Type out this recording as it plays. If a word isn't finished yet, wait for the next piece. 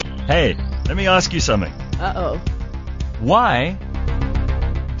Hey, let me ask you something. Uh-oh. Why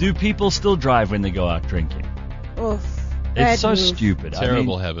do people still drive when they go out drinking? Oof. Bad It's so move. stupid.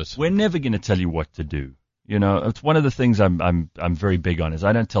 Terrible habit. We're never going to tell you what to do. You know, it's one of the things I'm very big on is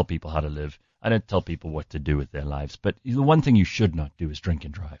I don't tell people how to live. I don't tell people what to do with their lives. But the one thing you should not do is drink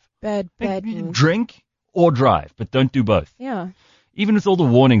and drive. Bad move. Drink or drive, but don't do both. Yeah. Even with all the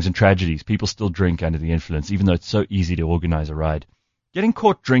warnings and tragedies, people still drink under the influence, even though it's so easy to organize a ride. Getting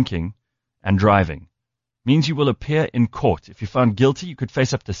caught drinking and driving means you will appear in court. If you're found guilty, you could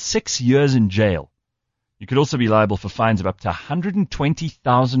face up to 6 years in jail. You could also be liable for fines of up to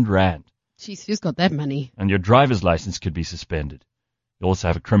 120,000 rand. Jeez, who's got that money? And your driver's license could be suspended. You also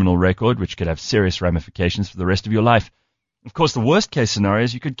have a criminal record, which could have serious ramifications for the rest of your life. Of course, the worst case scenario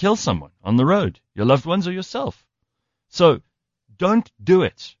is you could kill someone on the road, your loved ones or yourself. So don't do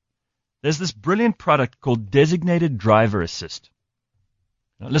it. There's this brilliant product called Designated Driver Assist.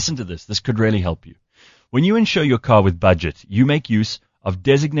 Now listen to this. This could really help you. When you insure your car with Budget, you make use of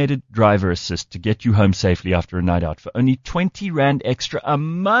Designated Driver Assist to get you home safely after a night out for only 20 Rand extra a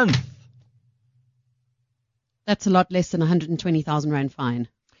month. That's a lot less than 120,000 Rand fine.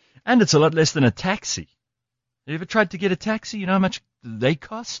 And it's a lot less than a taxi. Have you ever tried to get a taxi? You know how much they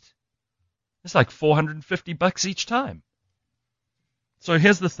cost? It's like $450 each time. So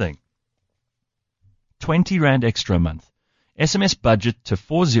here's the thing. 20 Rand extra a month. SMS Budget to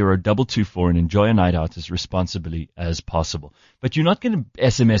 40224 and enjoy a night out as responsibly as possible. But you're not going to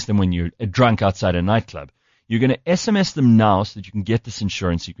SMS them when you're drunk outside a nightclub. You're going to SMS them now so that you can get this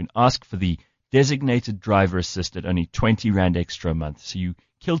insurance. You can ask for the Designated Driver Assist at only 20 Rand extra a month. So you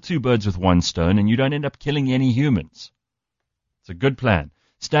kill two birds with one stone and you don't end up killing any humans. It's a good plan.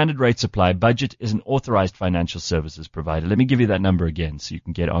 Standard rates apply. Budget is an authorized financial services provider. Let me give you that number again so you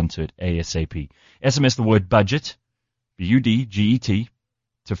can get onto it ASAP. SMS the word budget, BUDGET,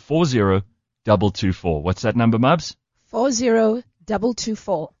 to 40224. What's that number, Mubs?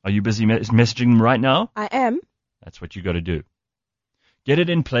 40224. Are you busy messaging them right now? I am. That's what you got to do. Get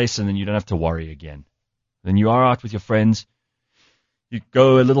it in place and then you don't have to worry again. Then you are out with your friends. You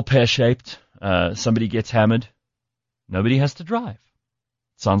go a little pear-shaped. Somebody gets hammered. Nobody has to drive.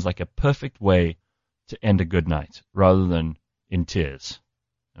 Sounds like a perfect way to end a good night rather than in tears.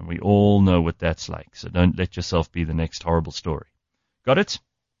 And we all know what that's like, so don't let yourself be the next horrible story. Got it?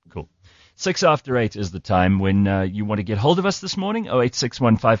 Cool. 6 after 8 is the time when you want to get hold of us this morning.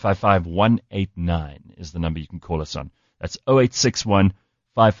 0861 555 189 is the number you can call us on. That's 0861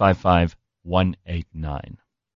 555 189.